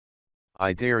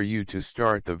I dare you to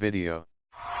start the video.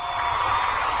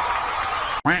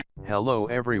 Hello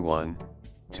everyone,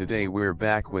 today we're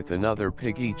back with another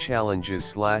Piggy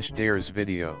challenges / dares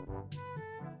video.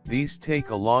 These take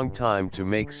a long time to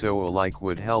make, so a like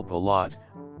would help a lot.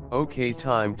 Okay,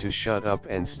 time to shut up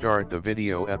and start the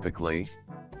video epically.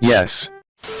 Yes.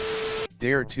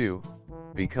 Dare 2.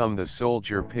 Become the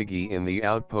soldier Piggy in the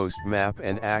outpost map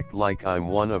and act like I'm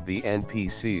one of the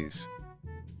NPCs.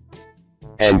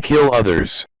 And kill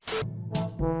others.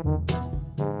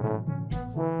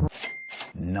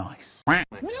 Nice.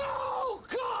 No,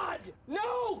 God!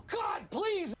 No, God,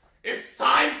 please! It's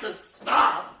time to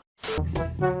stop! Come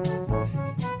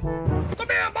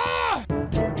here, Ma!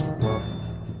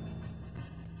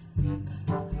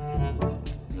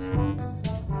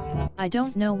 I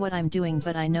don't know what I'm doing,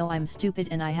 but I know I'm stupid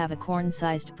and I have a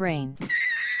corn-sized brain.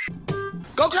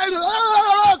 Go crazy!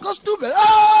 Ah, go stupid!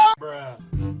 Ah! Bruh.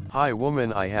 Hi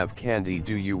woman, I have candy,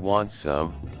 do you want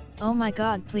some? Oh my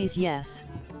god, please, yes.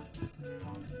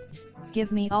 Give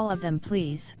me all of them,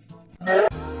 please.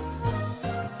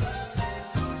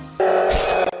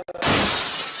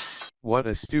 What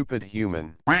a stupid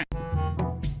human. I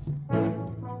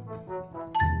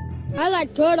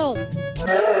like turtle.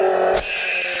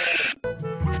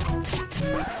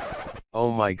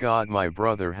 Oh my god, my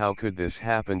brother, how could this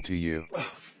happen to you?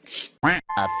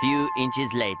 A few inches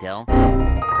later.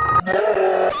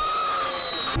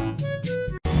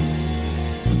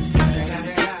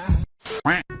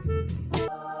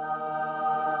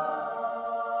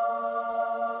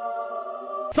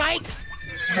 Fight!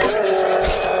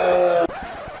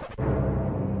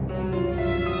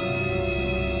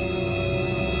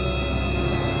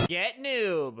 Get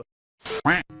noob!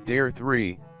 Dare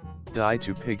 3. Die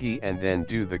to Piggy and then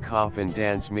do the coffin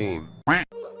dance meme.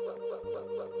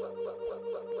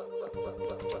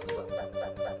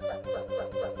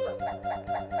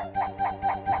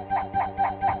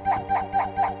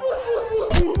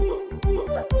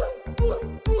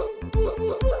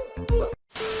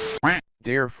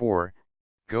 Dare 4.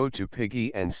 Go to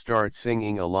Piggy and start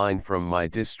singing a line from my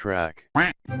diss track.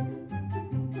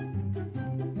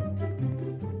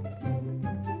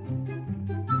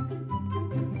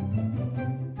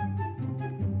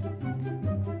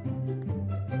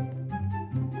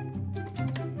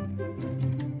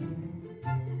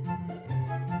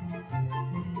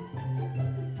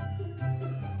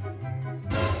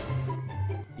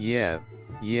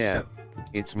 Yeah,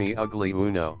 it's me, Ugly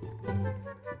Uno.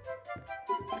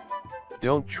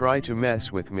 Don't try to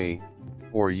mess with me,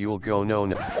 or you'll go no.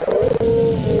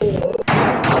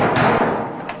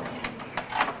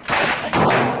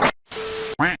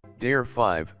 Dare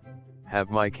 5.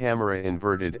 Have my camera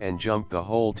inverted and jump the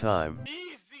whole time.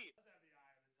 Easy!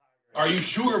 Are you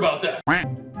sure about that?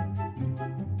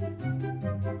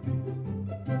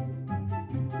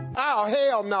 Oh,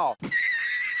 hell no!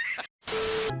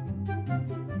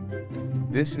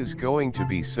 This is going to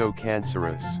be so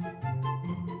cancerous.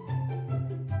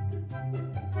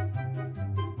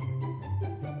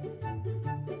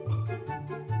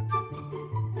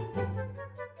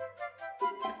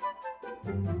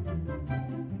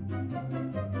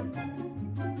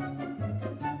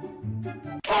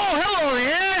 Oh, hello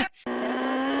there!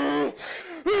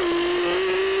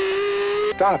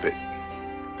 Stop it.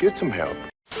 Get some help.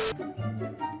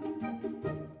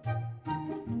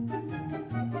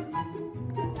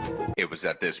 It was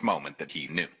at this moment that he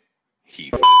knew.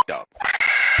 He f***ed up.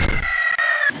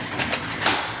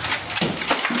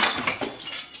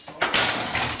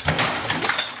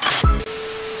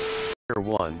 Dare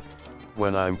 1.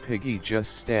 When I'm Piggy,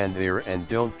 just stand there and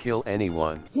don't kill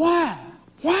anyone. Why?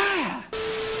 Why?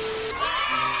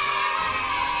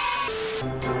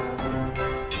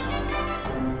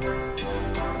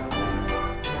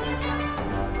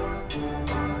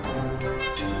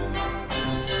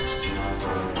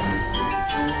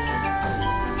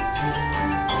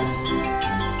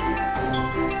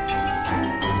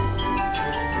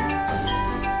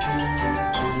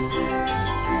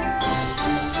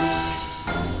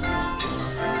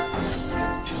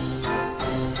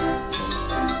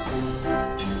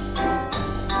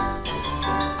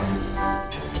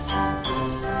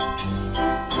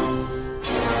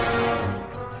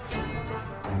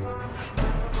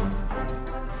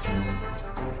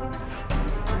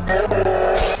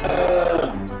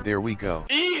 There we go.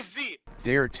 Easy!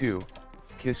 Dare 2.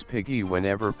 Kiss Piggy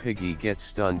whenever Piggy gets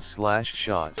stunned /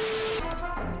 shot.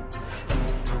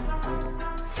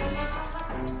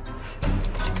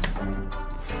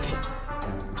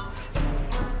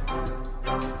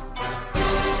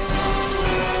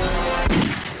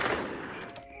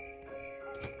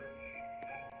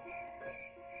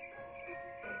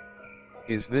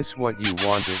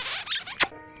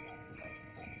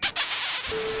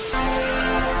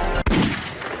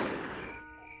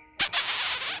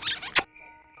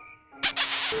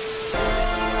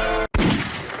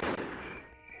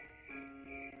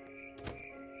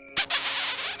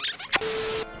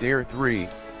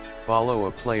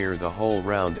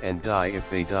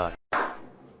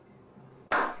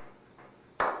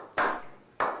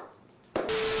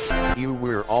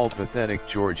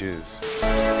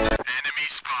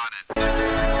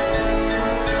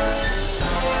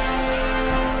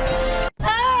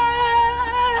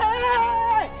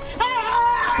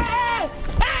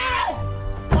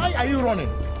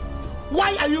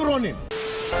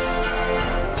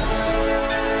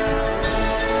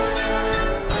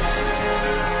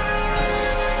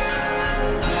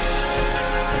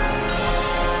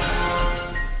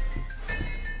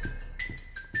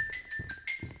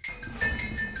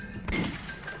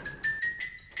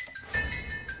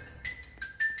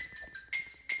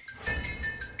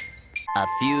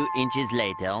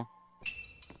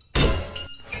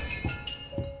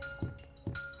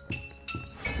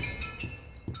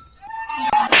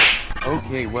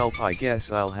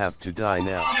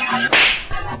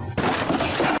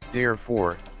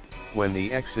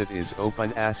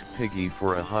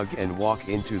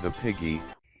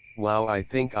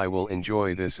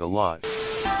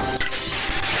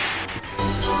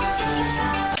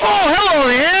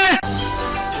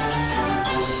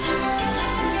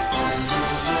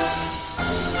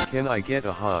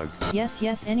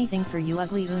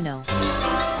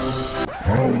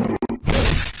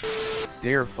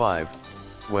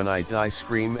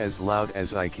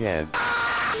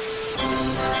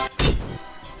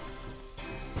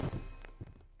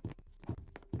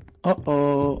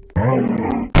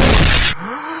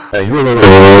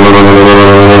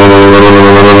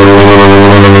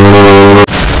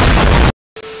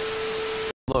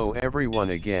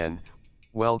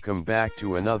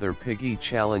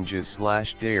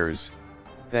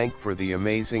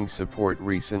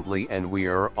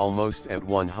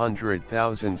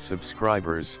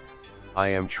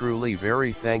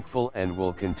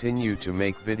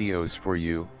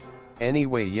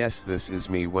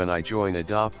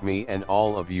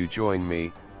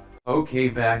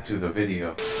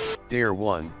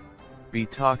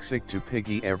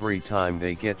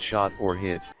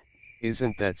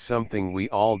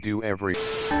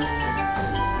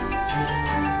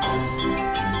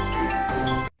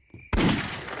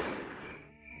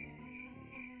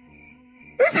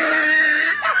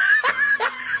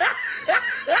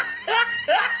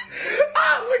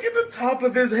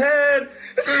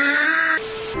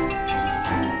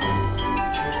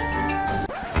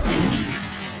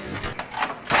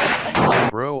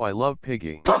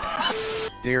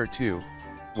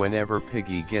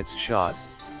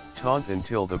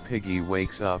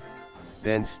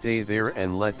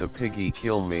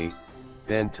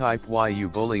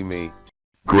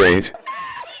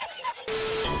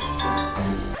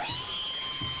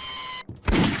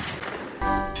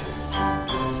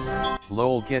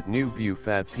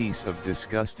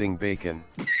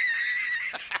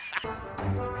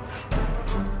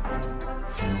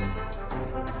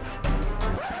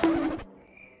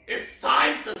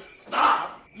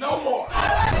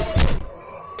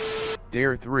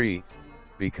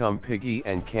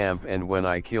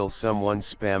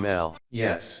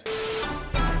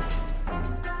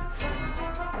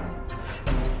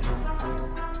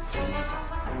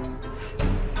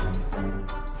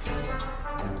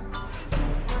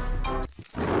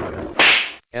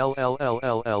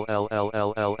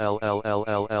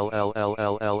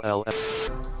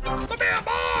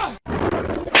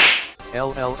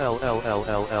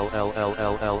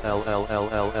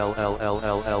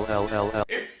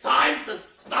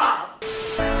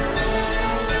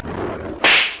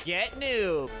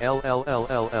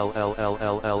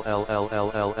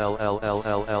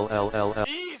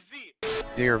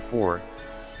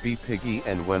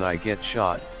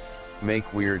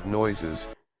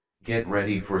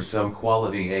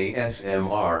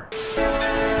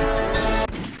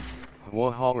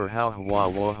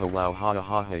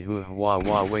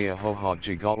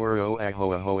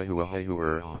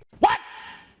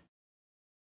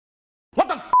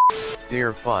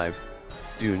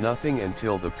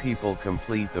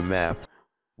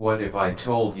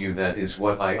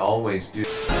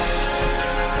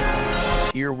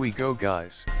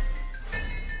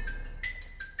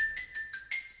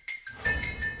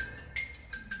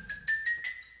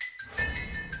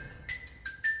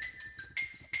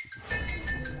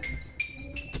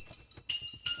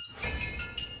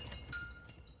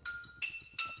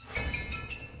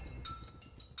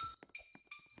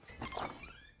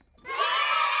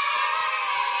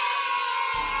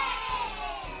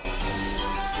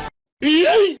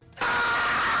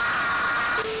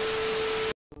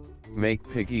 Make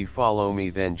Piggy follow me,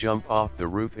 then jump off the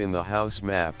roof in the house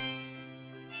map.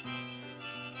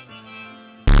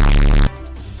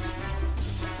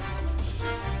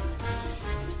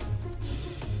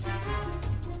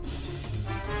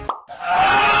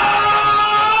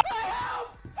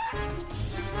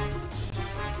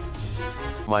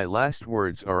 My last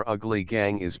words are ugly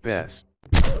gang is best.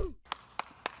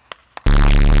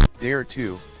 Dare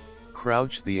 2.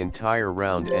 Crouch the entire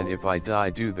round, and if I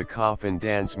die do the coffin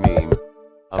dance meme.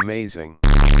 Amazing.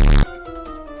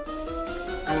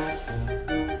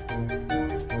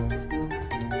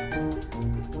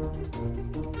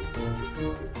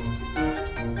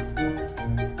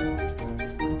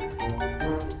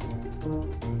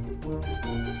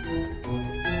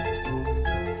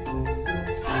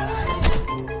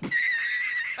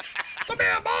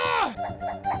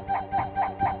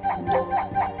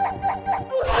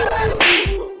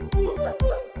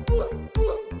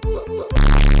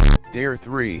 Dare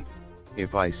 3.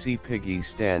 If I see Piggy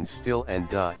stand still and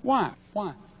die. Why?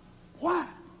 Why? Why?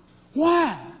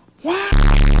 Why? Why?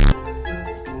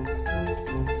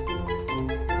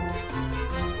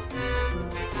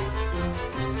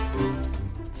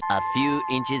 A few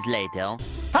inches later.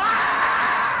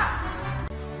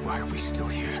 Why are we still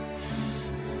here?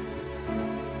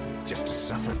 Just to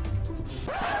suffer?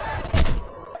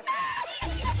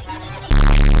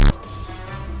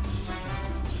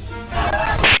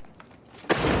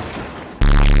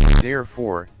 Dare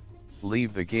 4.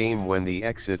 Leave the game when the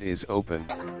exit is open.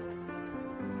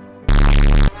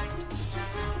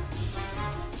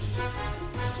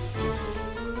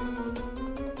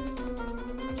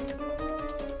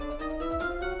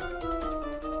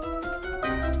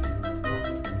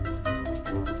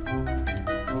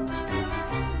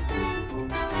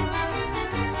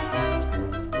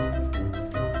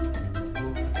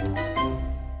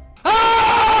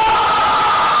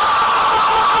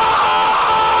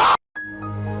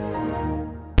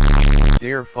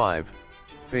 Dare 5.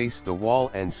 Face the wall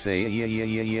and say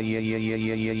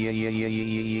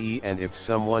and if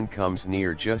someone comes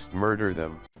near just murder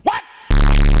them. What?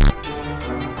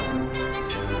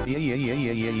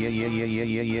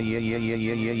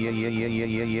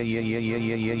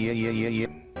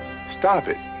 Stop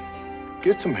it.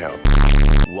 Get some help.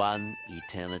 One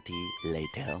eternity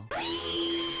later.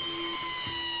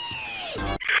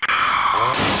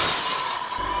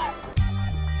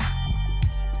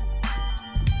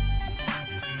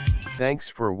 Thanks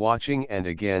for watching, and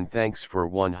again thanks for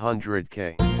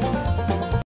 100k.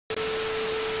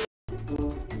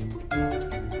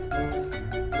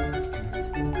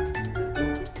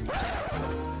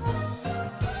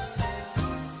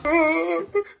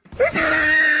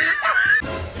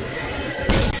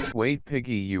 Wait,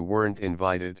 Piggy, you weren't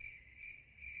invited.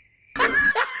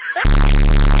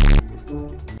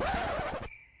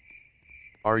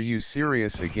 Are you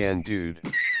serious again, dude?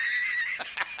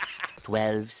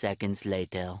 12 seconds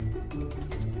later.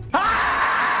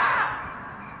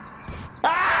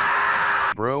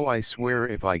 Bro, I swear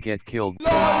if I get killed.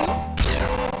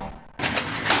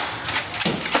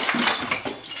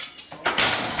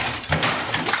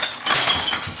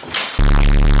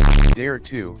 Dare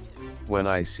 2. When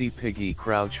I see Piggy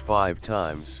crouch 5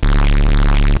 times.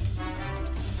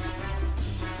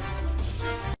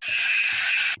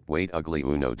 Wait, ugly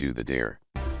Uno, do the dare.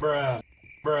 Bruh.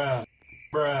 Bruh.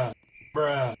 Bruh.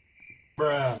 Bruh.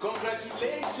 Bruh.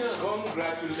 Congratulations!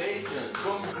 Congratulations!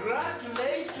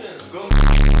 Congratulations!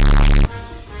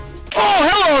 Oh,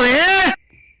 hello there!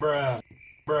 Bruh.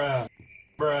 Bruh.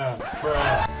 Bruh.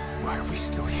 Bruh. Why are we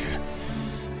still here?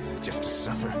 Just to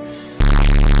suffer?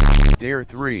 Dare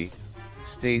 3.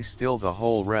 Stay still the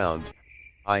whole round.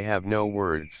 I have no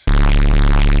words.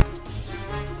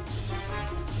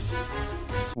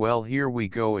 Well, here we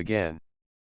go again.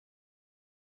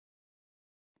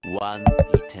 One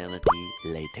eternity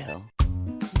later.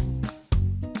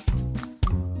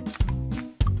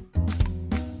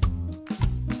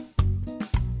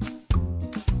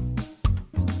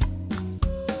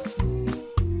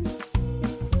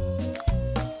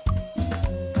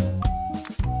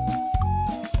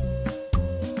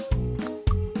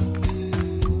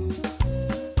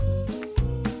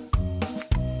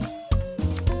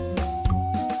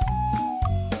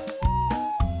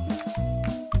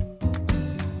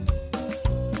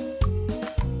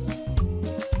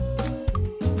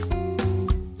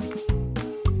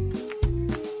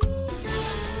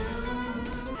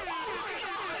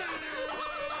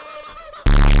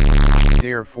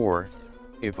 Dare 4.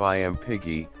 If I am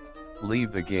Piggy,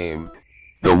 leave the game.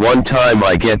 The one time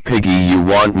I get Piggy you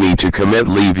want me to commit,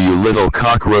 leave you little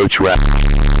cockroach rat.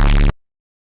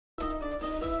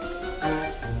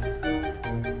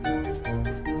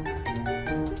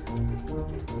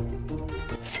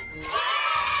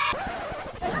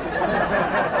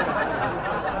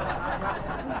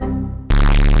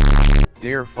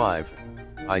 Dare 5.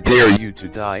 I dare you to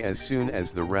die as soon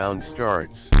as the round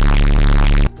starts.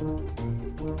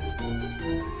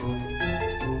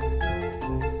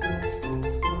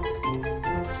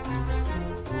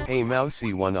 Hey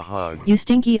Mousy, wanna hug? You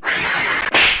stinky.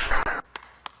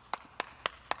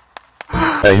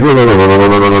 Hey,